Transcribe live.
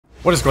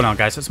What is going on,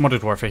 guys? It's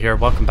Modded Warfare here.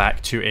 Welcome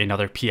back to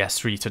another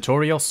PS3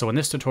 tutorial. So in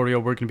this tutorial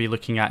we're going to be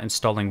looking at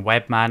installing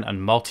WebMan and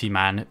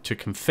Multiman to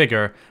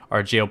configure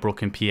our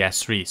jailbroken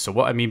PS3. So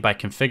what I mean by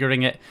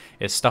configuring it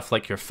is stuff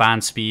like your fan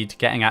speed,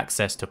 getting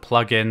access to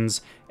plugins,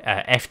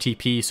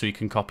 FTP so you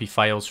can copy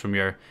files from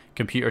your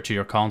computer to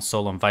your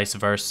console and vice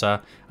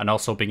versa, and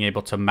also being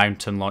able to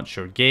mount and launch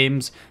your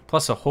games,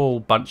 plus a whole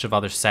bunch of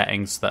other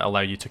settings that allow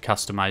you to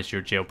customize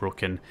your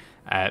jailbroken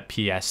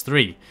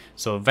PS3.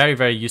 So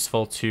very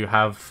useful to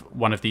have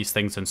one of these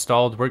things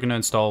installed. We're going to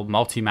install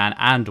Multiman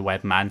and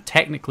WebMan.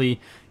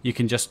 Technically you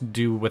can just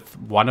do with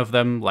one of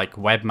them, like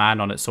WebMan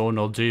on its own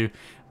will do,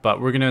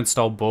 but we're going to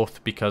install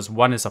both because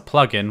one is a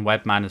plugin,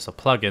 WebMan is a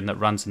plugin that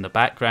runs in the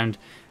background,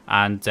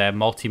 and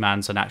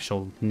Multiman's an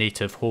actual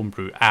native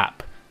homebrew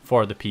app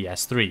for the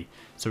PS3.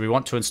 So we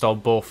want to install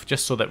both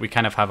just so that we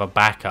kind of have a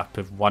backup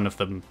if one of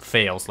them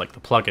fails, like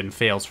the plugin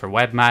fails for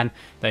WebMan,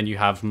 then you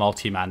have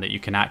Multiman that you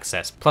can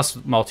access. Plus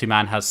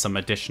Multiman has some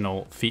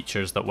additional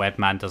features that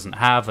WebMan doesn't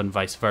have and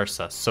vice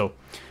versa. So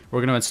we're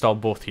going to install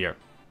both here.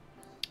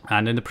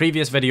 And in the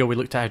previous video we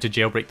looked at how to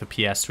jailbreak the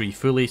PS3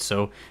 fully,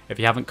 so if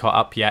you haven't caught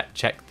up yet,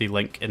 check the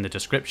link in the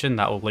description.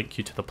 That will link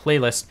you to the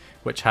playlist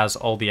which has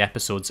all the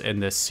episodes in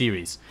this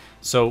series.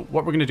 So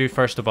what we're going to do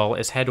first of all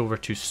is head over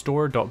to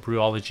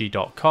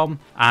store.brewology.com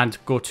and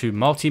go to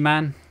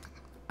Multiman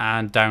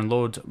and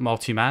download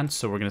Multiman.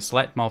 So we're going to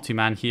select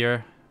Multiman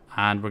here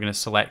and we're going to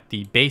select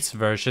the base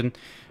version.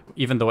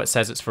 Even though it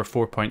says it's for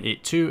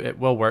 4.82, it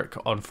will work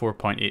on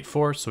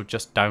 4.84, so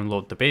just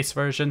download the base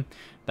version.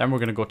 Then we're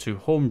going to go to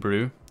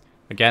Homebrew.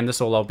 Again, this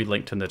will all be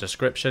linked in the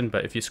description,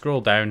 but if you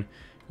scroll down,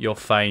 you'll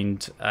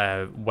find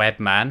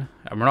WebMan.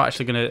 And we're not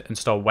actually going to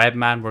install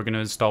WebMan, we're going to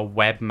install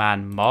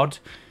WebMan Mod,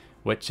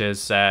 which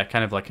is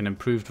kind of like an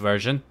improved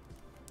version.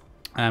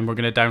 And we're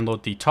going to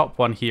download the top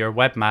one here,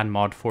 WebMan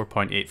Mod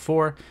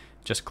 4.84.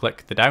 Just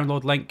click the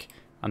download link,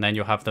 and then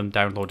you'll have them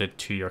downloaded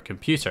to your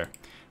computer.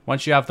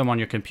 Once you have them on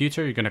your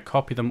computer, you're going to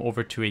copy them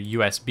over to a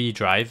USB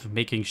drive,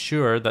 making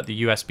sure that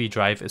the USB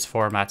drive is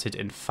formatted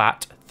in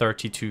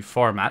FAT32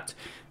 format.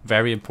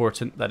 Very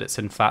important that it's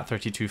in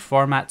FAT32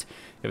 format.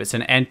 If it's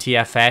in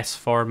NTFS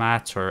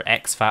format or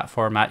exFAT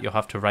format, you'll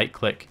have to right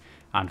click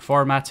and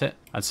format it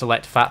and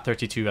select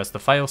FAT32 as the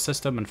file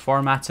system and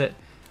format it.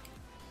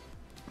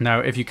 Now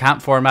if you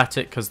can't format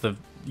it because the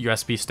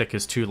USB stick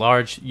is too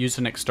large, use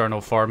an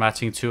external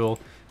formatting tool.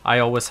 I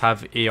always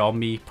have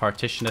AOMI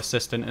Partition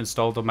Assistant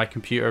installed on my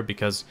computer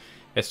because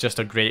it's just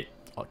a great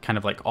kind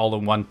of like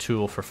all-in-one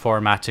tool for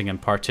formatting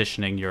and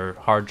partitioning your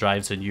hard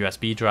drives and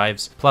USB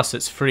drives. Plus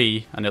it's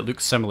free and it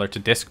looks similar to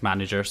Disk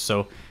Manager,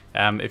 so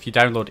if you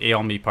download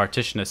AOMI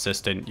Partition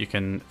Assistant, you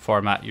can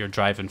format your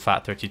drive in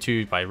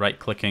FAT32 by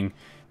right-clicking,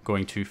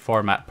 going to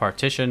Format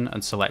Partition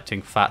and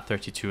selecting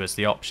FAT32 as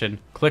the option.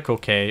 Click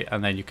OK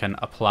and then you can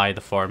apply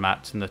the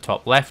format in the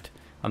top left,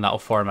 and that'll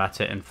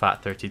format it in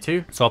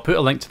FAT32. So I'll put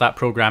a link to that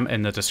program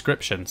in the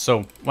description.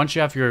 So once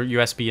you have your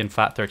USB in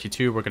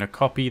FAT32, we're going to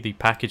copy the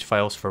package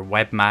files for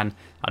WebMan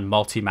and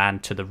Multiman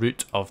to the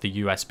root of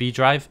the USB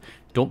drive.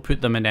 Don't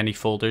put them in any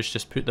folders,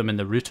 just put them in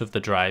the root of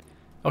the drive.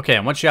 Okay,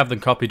 and once you have them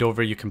copied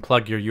over, you can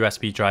plug your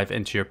USB drive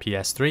into your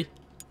PS3.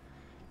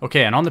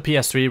 Okay, and on the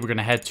PS3, we're going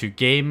to head to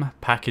Game,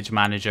 Package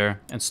Manager,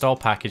 Install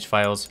Package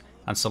Files,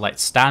 and select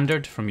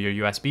Standard from your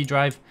USB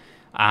drive.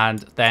 And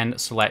then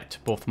select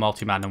both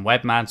Multiman and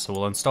WebMan. So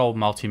we'll install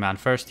Multiman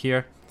first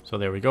here. So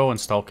there we go,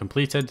 install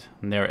completed,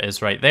 and there it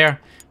is right there.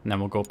 And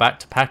then we'll go back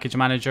to Package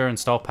Manager,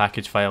 install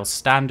package files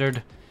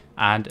standard,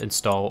 and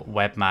install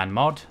WebMan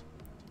Mod.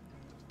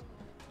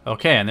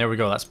 Okay, and there we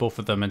go, that's both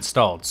of them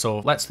installed. So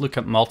let's look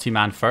at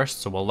Multiman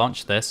first, so we'll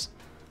launch this.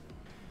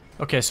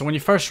 Okay, so when you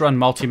first run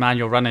Multiman,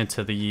 you'll run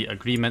into the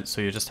agreement, so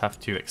you just have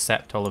to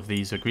accept all of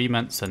these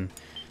agreements and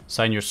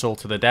sign your soul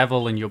to the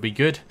devil and you'll be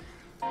good.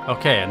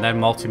 Okay, and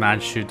then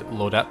Multiman should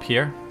load up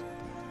here.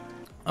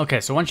 Okay,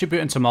 so once you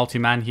boot into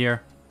Multiman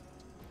here,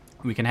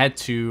 we can head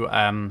to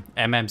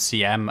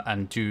MMCM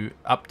and do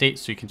updates.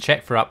 So you can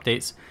check for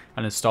updates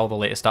and install the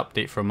latest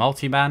update for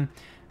Multiman.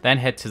 Then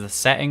head to the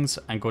settings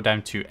and go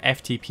down to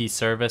FTP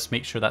service.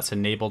 Make sure that's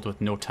enabled with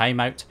no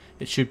timeout.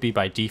 It should be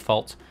by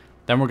default.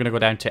 Then we're going to go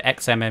down to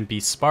XMMB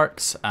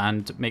Sparks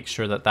and make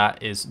sure that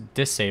that is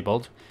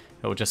disabled.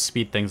 It will just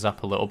speed things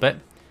up a little bit.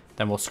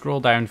 Then we'll scroll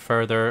down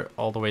further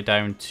all the way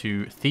down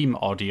to theme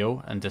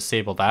audio and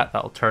disable that.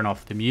 That'll turn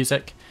off the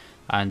music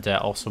and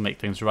also make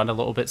things run a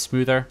little bit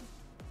smoother.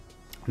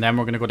 And then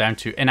we're going to go down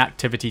to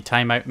inactivity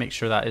timeout, make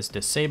sure that is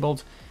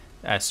disabled.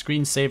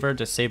 Screensaver,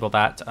 disable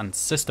that, and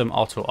system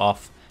auto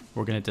off,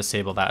 we're going to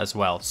disable that as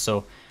well.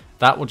 So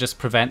that will just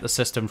prevent the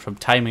system from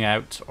timing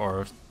out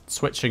or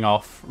switching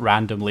off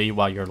randomly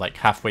while you're like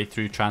halfway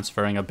through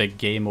transferring a big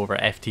game over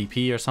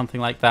FTP or something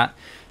like that.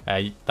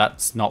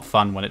 That's not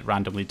fun when it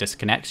randomly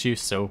disconnects you,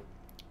 so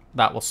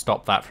that will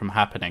stop that from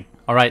happening.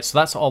 Alright, so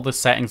that's all the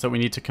settings that we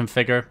need to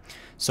configure.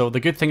 So the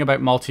good thing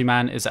about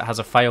Multiman is it has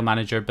a file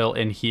manager built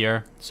in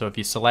here. So if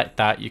you select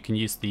that, you can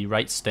use the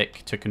right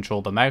stick to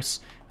control the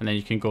mouse, and then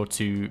you can go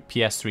to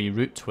PS3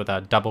 root with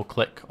a double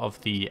click of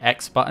the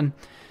X button.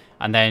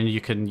 And then you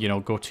can, you know,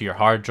 go to your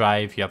hard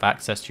drive, you have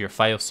access to your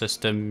file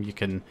system, you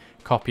can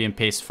copy and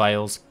paste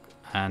files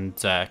and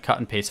cut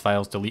and paste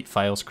files, delete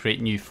files,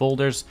 create new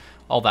folders,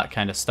 all that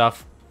kind of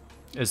stuff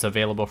is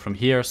available from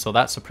here. So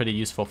that's a pretty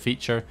useful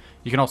feature.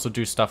 You can also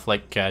do stuff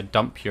like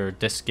dump your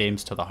disk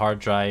games to the hard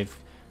drive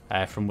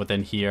from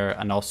within here,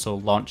 and also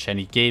launch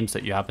any games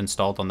that you have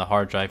installed on the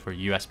hard drive or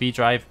USB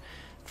drive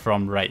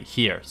from right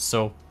here.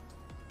 So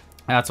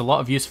that's a lot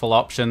of useful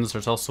options.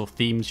 There's also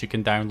themes you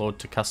can download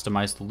to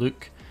customize the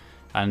look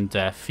and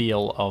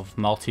feel of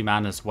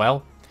Multiman as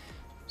well.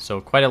 So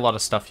quite a lot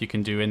of stuff you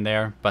can do in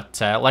there. But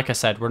like I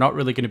said, we're not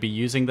really going to be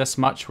using this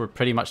much. We're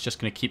pretty much just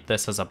going to keep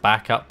this as a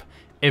backup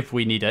if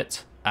we need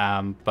it.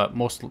 But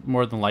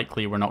more than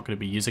likely, we're not going to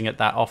be using it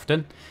that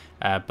often.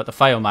 But the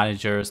file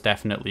manager is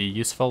definitely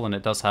useful, and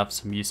it does have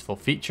some useful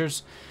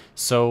features.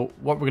 So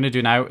what we're going to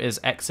do now is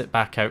exit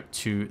back out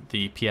to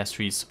the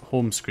PS3's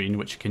home screen,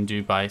 which you can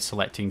do by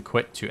selecting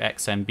Quit to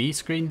XMB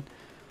screen.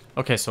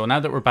 Okay, so now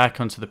that we're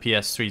back onto the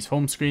PS3's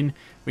home screen,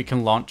 we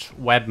can launch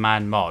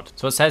WebMan mod.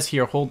 So it says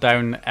here, hold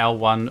down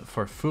L1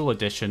 for full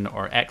edition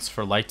or X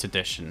for light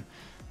edition.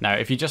 Now,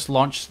 if you just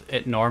launch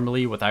it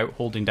normally without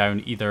holding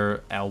down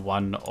either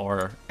L1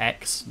 or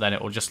X, then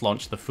it will just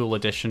launch the full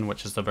edition,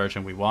 which is the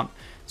version we want.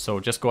 So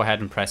just go ahead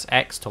and press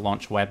X to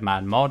launch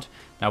WebMan mod.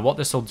 Now, what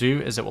this will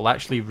do is it will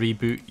actually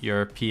reboot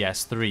your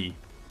PS3.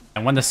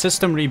 And when the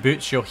system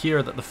reboots, you'll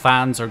hear that the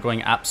fans are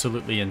going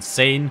absolutely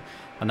insane.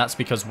 And that's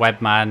because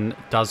WebMan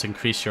does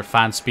increase your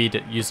fan speed.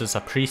 It uses a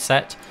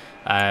preset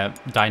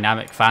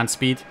dynamic fan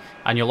speed,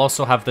 and you'll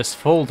also have this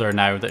folder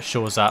now that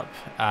shows up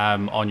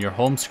on your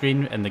home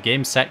screen in the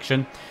game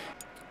section.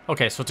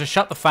 Okay, so to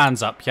shut the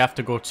fans up, you have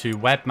to go to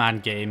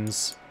WebMan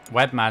Games,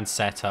 WebMan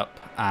Setup,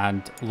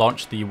 and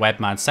launch the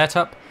WebMan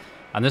Setup,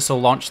 and this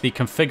will launch the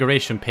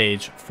configuration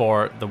page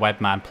for the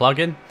WebMan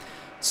plugin.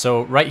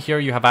 So right here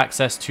you have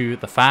access to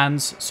the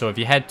fans. So if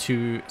you head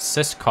to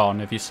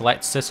Syscon, if you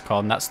select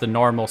Syscon, that's the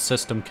normal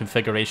system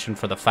configuration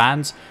for the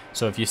fans.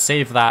 So if you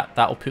save that,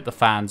 that will put the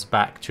fans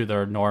back to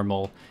their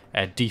normal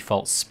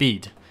default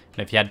speed. And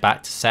if you head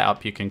back to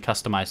setup, you can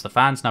customize the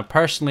fans. Now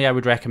personally, I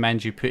would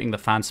recommend you putting the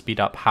fan speed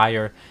up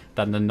higher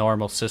than the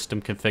normal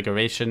system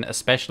configuration,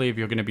 especially if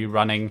you're going to be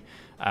running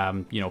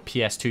you know,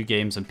 PS2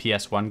 games and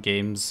PS1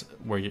 games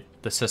where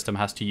the system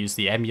has to use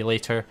the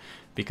emulator,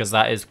 because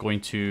that is going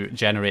to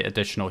generate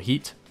additional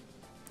heat.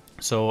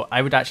 So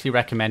I would actually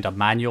recommend a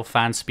manual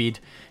fan speed,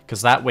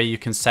 because that way you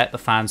can set the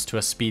fans to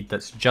a speed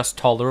that's just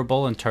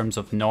tolerable in terms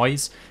of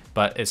noise,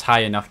 but is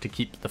high enough to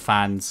keep the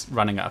fans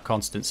running at a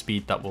constant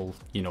speed that will,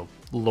 you know,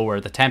 lower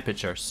the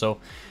temperature. So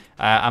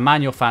a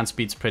manual fan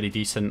speed's pretty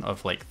decent,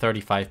 of like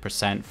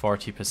 35%,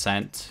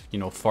 40%, you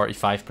know,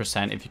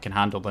 45% if you can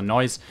handle the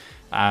noise,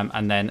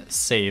 and then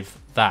save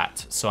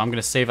that. So I'm going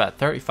to save it at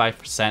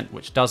 35%,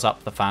 which does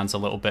up the fans a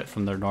little bit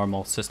from their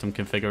normal system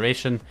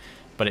configuration,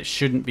 but it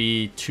shouldn't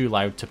be too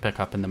loud to pick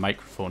up in the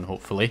microphone,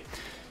 hopefully.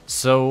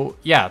 So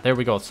yeah, there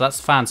we go. So that's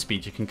fan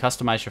speed. You can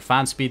customize your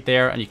fan speed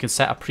there, and you can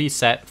set a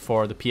preset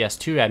for the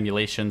PS2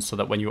 emulation so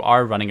that when you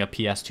are running a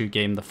PS2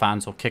 game, the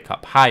fans will kick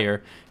up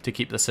higher to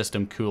keep the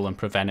system cool and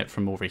prevent it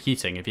from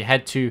overheating. If you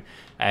head to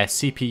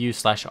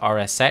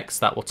CPU/RSX,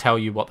 that will tell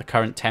you what the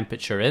current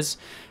temperature is,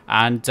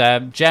 and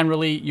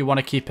generally you want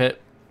to keep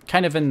it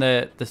kind of in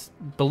the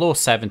below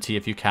 70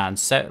 if you can.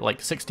 Set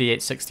like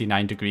 68,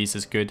 69 degrees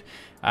is good.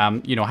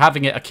 You know,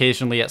 having it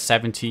occasionally at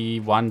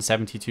 71,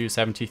 72,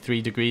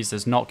 73 degrees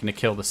is not going to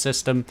kill the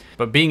system,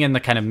 but being in the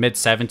kind of mid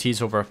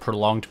 70s over a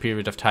prolonged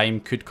period of time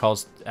could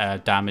cause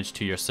damage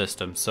to your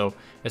system. So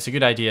it's a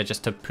good idea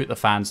just to put the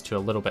fans to a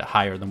little bit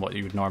higher than what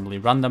you would normally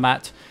run them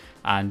at,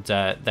 and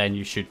then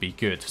you should be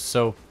good.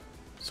 So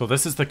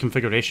this is the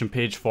configuration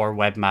page for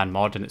WebMan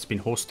mod, and it's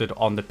been hosted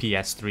on the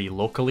PS3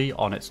 locally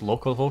on its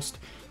local host.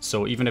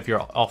 So even if you're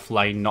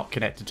offline, not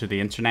connected to the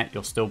internet,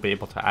 you'll still be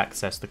able to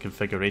access the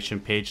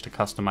configuration page to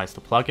customize the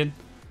plugin.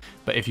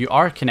 But if you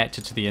are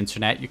connected to the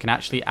internet, you can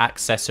actually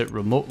access it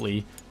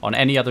remotely on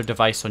any other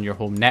device on your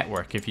home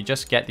network. If you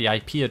just get the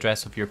IP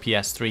address of your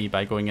PS3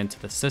 by going into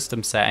the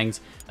system settings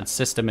and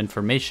system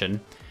information,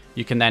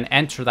 you can then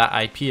enter that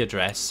IP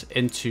address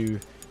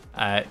into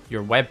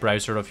your web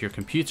browser of your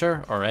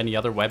computer or any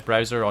other web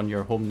browser on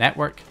your home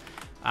network,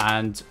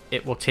 and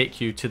it will take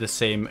you to the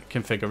same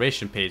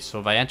configuration page. So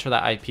if I enter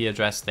that IP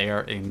address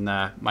there in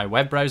my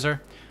web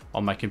browser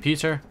on my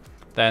computer,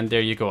 then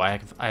there you go, I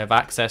have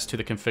access to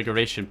the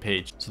configuration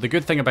page. So the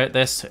good thing about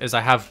this is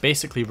I have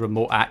basically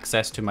remote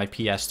access to my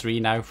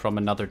PS3 now from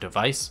another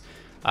device.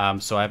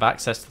 So I have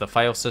access to the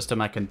file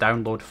system. I can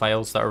download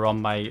files that are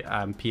on my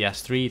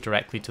PS3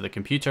 directly to the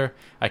computer.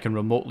 I can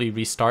remotely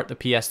restart the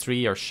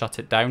PS3 or shut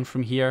it down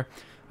from here.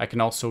 I can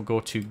also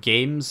go to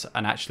games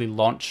and actually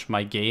launch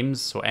my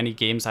games. So any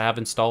games I have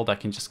installed, I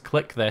can just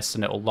click this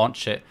and it will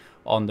launch it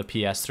on the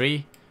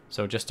PS3.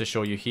 So just to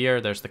show you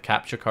here, there's the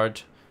capture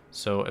card.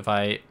 So if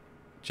I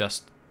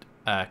just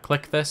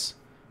click this,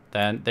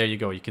 then there you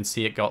go. You can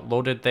see it got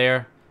loaded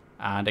there,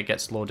 and it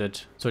gets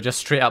loaded. So it just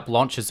straight up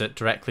launches it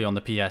directly on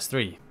the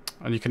PS3.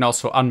 And you can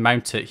also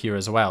unmount it here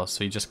as well.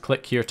 So you just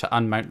click here to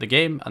unmount the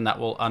game, and that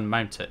will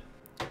unmount it.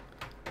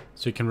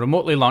 So you can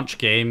remotely launch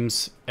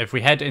games. If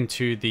we head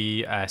into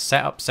the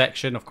setup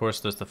section, of course,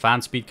 there's the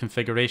fan speed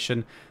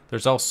configuration.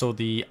 There's also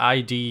the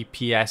ID,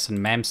 PS, and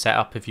mem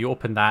setup. If you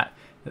open that,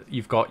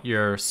 you've got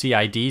your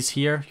CIDs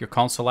here, your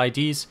console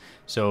IDs.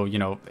 So, you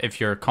know, if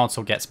your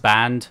console gets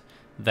banned,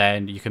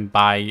 then you can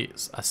buy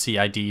a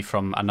CID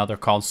from another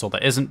console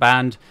that isn't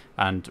banned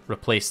and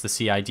replace the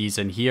CIDs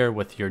in here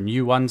with your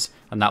new ones,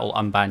 and that will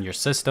unban your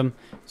system.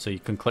 So you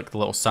can click the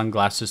little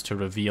sunglasses to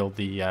reveal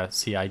the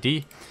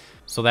CID.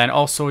 So then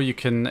also you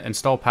can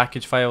install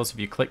package files. If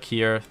you click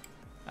here,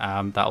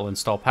 that'll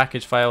install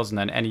package files, and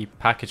then any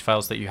package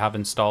files that you have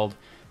installed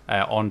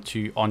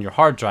on your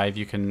hard drive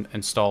you can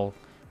install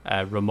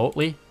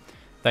remotely.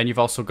 Then you've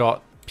also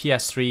got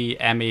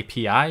PS3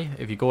 MAPI.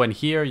 If you go in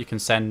here, you can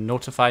send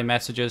notify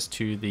messages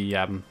to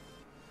the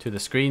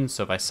screen.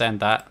 So if I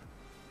send that,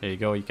 there you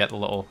go, you get the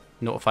little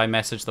notify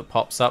message that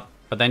pops up.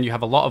 But then you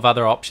have a lot of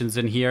other options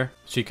in here.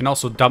 So you can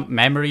also dump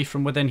memory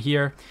from within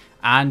here,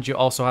 and you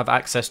also have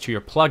access to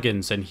your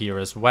plugins in here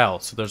as well.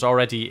 So there's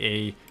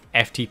already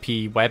a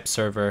FTP web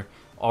server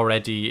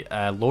already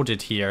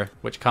loaded here,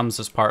 which comes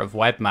as part of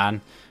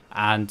WebMan.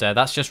 And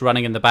that's just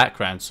running in the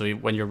background. So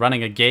when you're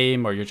running a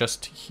game, or you're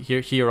just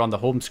here on the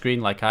home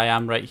screen like I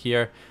am right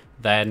here,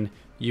 then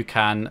you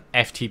can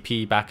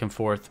FTP back and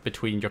forth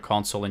between your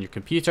console and your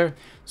computer.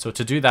 So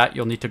to do that,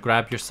 you'll need to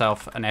grab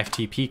yourself an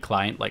FTP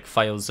client like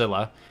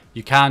FileZilla.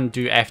 You can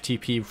do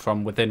FTP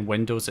from within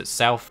Windows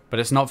itself, but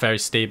it's not very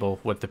stable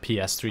with the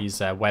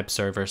PS3's web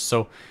servers.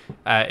 So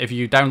if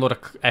you download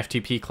a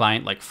FTP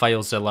client like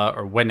FileZilla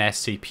or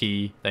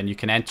WinSCP, then you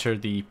can enter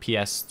the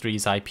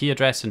PS3's IP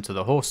address into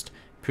the host,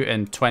 put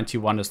in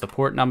 21 as the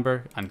port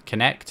number, and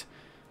connect.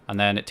 And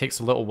then it takes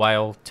a little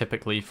while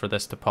typically for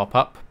this to pop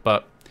up,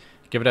 but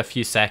give it a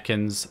few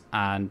seconds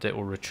and it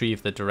will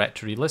retrieve the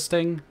directory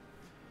listing.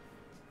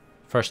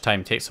 First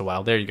time takes a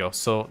while. There you go.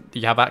 So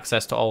you have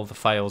access to all of the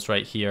files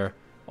right here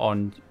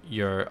on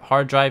your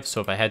hard drive.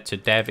 So if I head to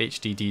dev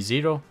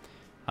hdd0,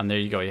 and there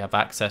you go, you have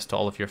access to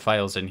all of your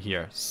files in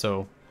here.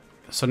 So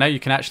now you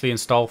can actually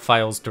install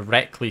files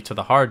directly to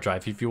the hard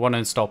drive. If you want to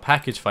install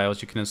package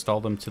files, you can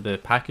install them to the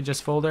packages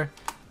folder.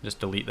 Just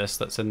delete this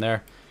that's in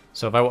there.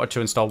 So if I wanted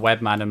to install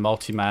WebMan and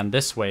Multiman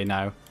this way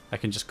now, I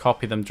can just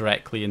copy them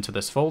directly into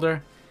this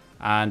folder.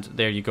 And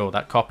there you go,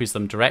 that copies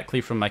them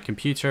directly from my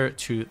computer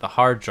to the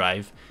hard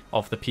drive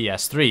of the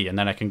PS3. And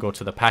then I can go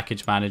to the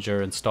package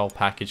manager, install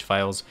package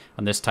files,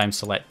 and this time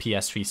select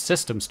PS3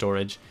 system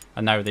storage.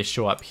 And now they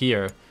show up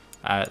here,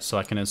 so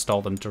I can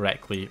install them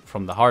directly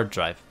from the hard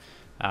drive.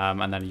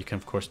 And then you can,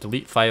 of course,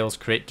 delete files,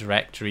 create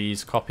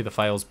directories, copy the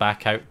files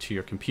back out to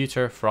your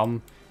computer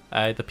from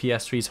the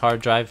PS3's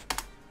hard drive.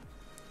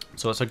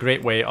 So it's a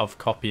great way of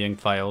copying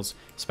files,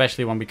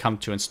 especially when we come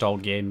to install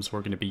games. We're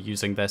going to be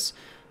using this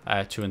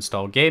to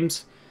install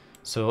games.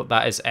 So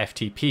that is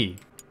FTP.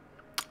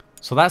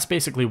 So that's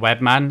basically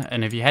WebMan.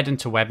 And if you head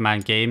into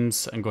WebMan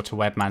Games and go to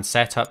WebMan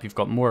Setup, you've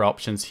got more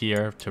options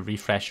here to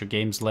refresh your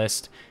games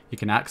list. You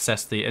can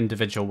access the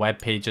individual web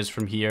pages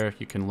from here.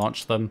 You can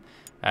launch them.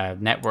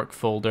 Network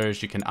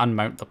folders, you can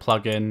unmount the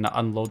plugin,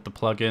 unload the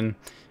plugin,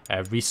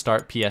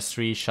 restart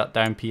PS3, shut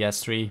down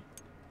PS3.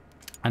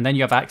 And then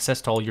you have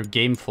access to all your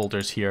game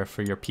folders here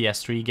for your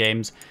PS3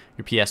 games,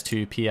 your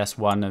PS2,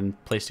 PS1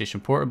 and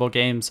PlayStation Portable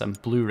games,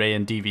 and Blu-ray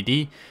and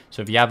DVD.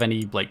 So if you have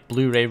any like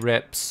Blu-ray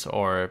rips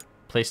or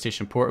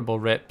PlayStation Portable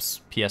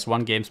rips,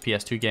 PS1 games,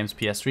 PS2 games,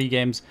 PS3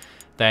 games,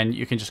 then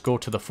you can just go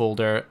to the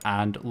folder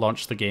and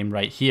launch the game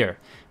right here.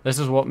 This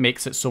is what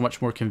makes it so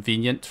much more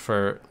convenient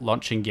for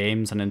launching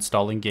games and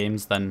installing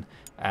games than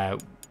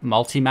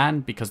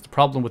Multiman, because the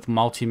problem with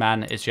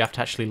Multiman is you have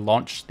to actually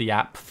launch the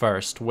app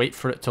first, wait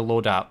for it to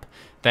load up,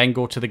 then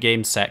go to the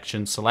game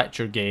section, select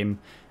your game,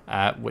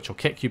 which will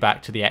kick you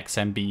back to the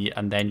XMB,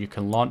 and then you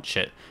can launch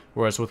it.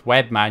 Whereas with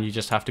WebMan, you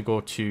just have to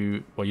go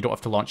to, well, you don't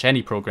have to launch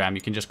any program.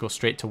 You can just go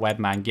straight to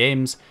WebMan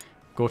Games,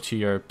 go to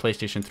your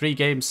PlayStation 3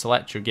 games,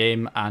 select your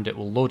game, and it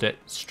will load it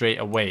straight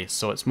away.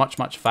 So it's much,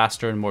 much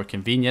faster and more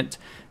convenient.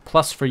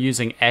 Plus, for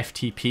using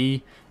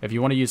FTP, if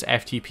you want to use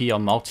FTP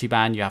on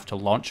Multiman, you have to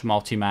launch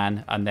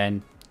Multiman and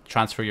then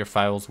transfer your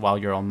files while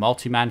you're on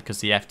Multiman, because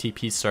the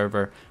FTP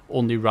server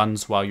only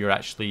runs while you're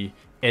actually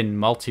in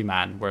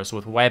Multiman. Whereas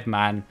with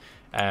WebMan,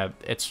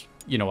 it's,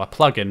 you know, a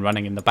plugin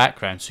running in the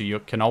background, so you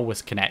can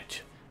always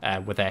connect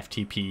with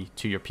FTP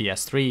to your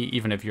PS3,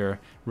 even if you're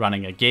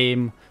running a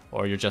game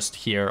or you're just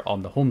here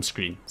on the home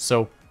screen.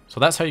 So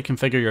that's how you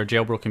configure your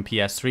jailbroken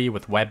PS3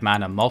 with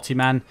WebMan and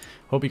Multiman.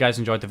 Hope you guys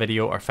enjoyed the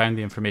video or found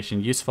the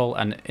information useful,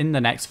 and in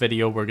the next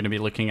video we're going to be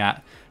looking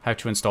at how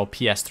to install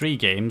PS3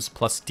 games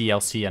plus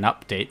DLC and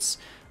updates.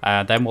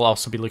 Then we'll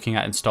also be looking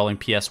at installing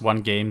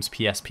PS1 games,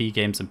 PSP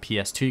games and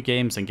PS2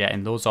 games and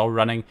getting those all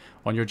running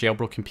on your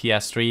jailbroken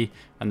PS3.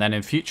 And then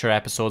in future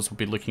episodes we'll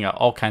be looking at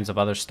all kinds of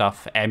other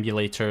stuff,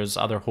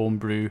 emulators, other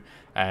homebrew,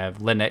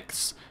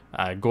 Linux,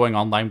 going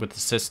online with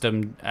the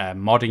system,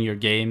 modding your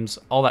games,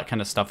 all that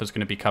kind of stuff is going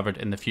to be covered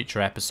in the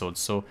future episodes.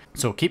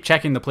 So keep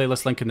checking the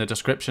playlist link in the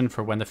description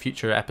for when the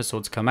future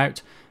episodes come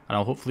out, and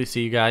I'll hopefully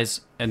see you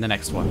guys in the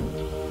next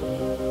one.